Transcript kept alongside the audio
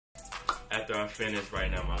After I finish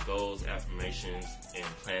writing out my goals, affirmations, and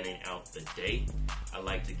planning out the day, I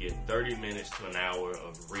like to get 30 minutes to an hour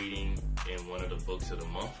of reading in one of the books of the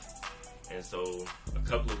month. And so a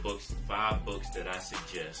couple of books, 5 books that I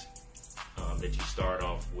suggest that you start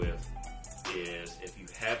off with is, if you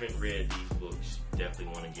haven't read these books,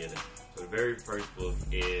 definitely want to get it. So the very first book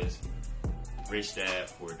is Rich Dad,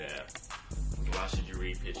 Poor Dad. Why should you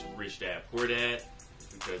read Rich Dad, Poor Dad?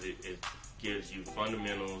 It's because it gives you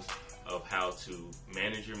fundamentals of how to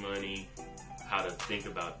manage your money, how to think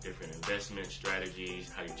about different investment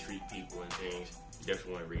strategies, how you treat people and things. You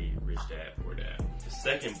definitely want to read Rich Dad, Poor Dad. The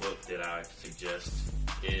second book that I suggest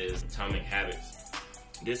is Atomic Habits.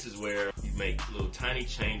 This is where you make little tiny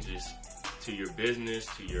changes to your business,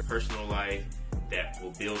 to your personal life, that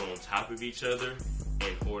will build on top of each other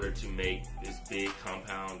in order to make this big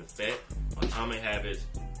compound effect. Atomic Habits,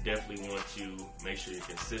 definitely want to make sure you're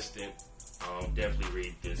consistent. Definitely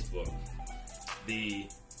read this book. The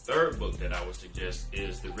third book that I would suggest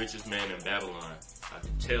is The Richest Man in Babylon. I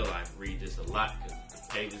can tell I read this a lot because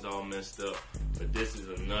the page is all messed up, but this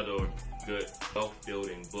is another good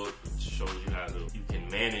wealth-building book. It shows you how you can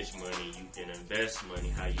manage money, you can invest money,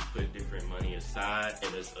 how you put different money aside,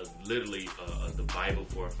 and it's literally the Bible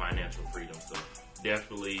for financial freedom. So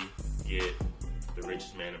definitely get The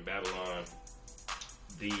Richest Man in Babylon.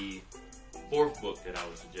 The fourth book that I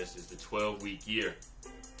would suggest is The 12-Week Year.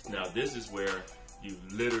 Now this is where you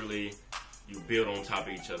build on top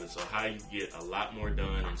of each other. So how you get a lot more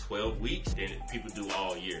done in 12 weeks than people do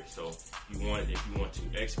all year. So if you want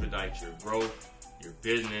to expedite your growth, your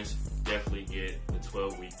business, definitely get The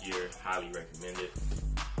 12-Week Year. Highly recommend it.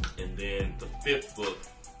 And then the fifth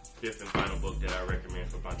and final book that I recommend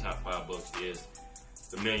for my top 5 books is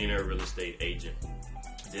The Millionaire Real Estate Agent.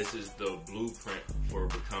 This is the blueprint for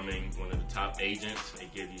becoming one of the top agents.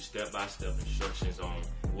 It gives you step-by-step instructions on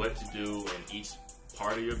what to do in each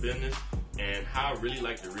part of your business. And how I really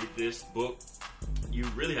like to read this book, you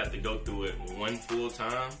really have to go through it one full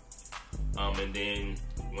time. And then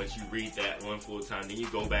once you read that one full time, then you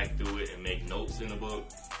go back through it and make notes in the book.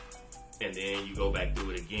 And then you go back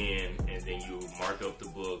through it again, and then you mark up the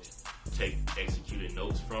book, take executed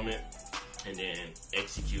notes from it, and then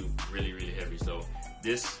execute really, really heavy. So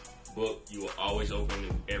this book, you will always open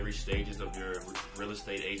in every stages of your real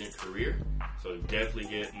estate agent career. So definitely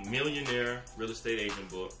get Millionaire Real Estate Agent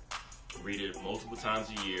book. Read it multiple times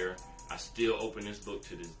a year. I still open this book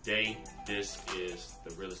to this day. This is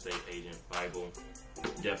the Real Estate Agent Bible.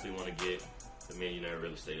 Definitely want to get The Millionaire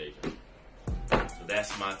Real Estate Agent. So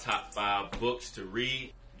that's my top 5 books to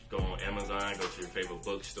read. Go on Amazon, go to your favorite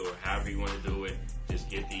bookstore, however you want to do it. Just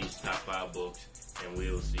get these top 5 books, and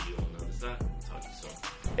we'll see you on the other side. Talk to you soon.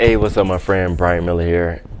 Hey, what's up, my friend? Bryant Miller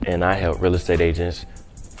here, and I help real estate agents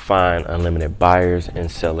find unlimited buyers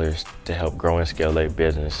and sellers to help grow and scale their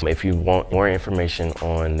business. If you want more information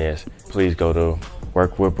on this, please go to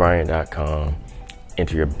workwithbryant.com,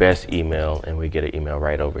 enter your best email, and we get an email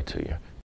right over to you.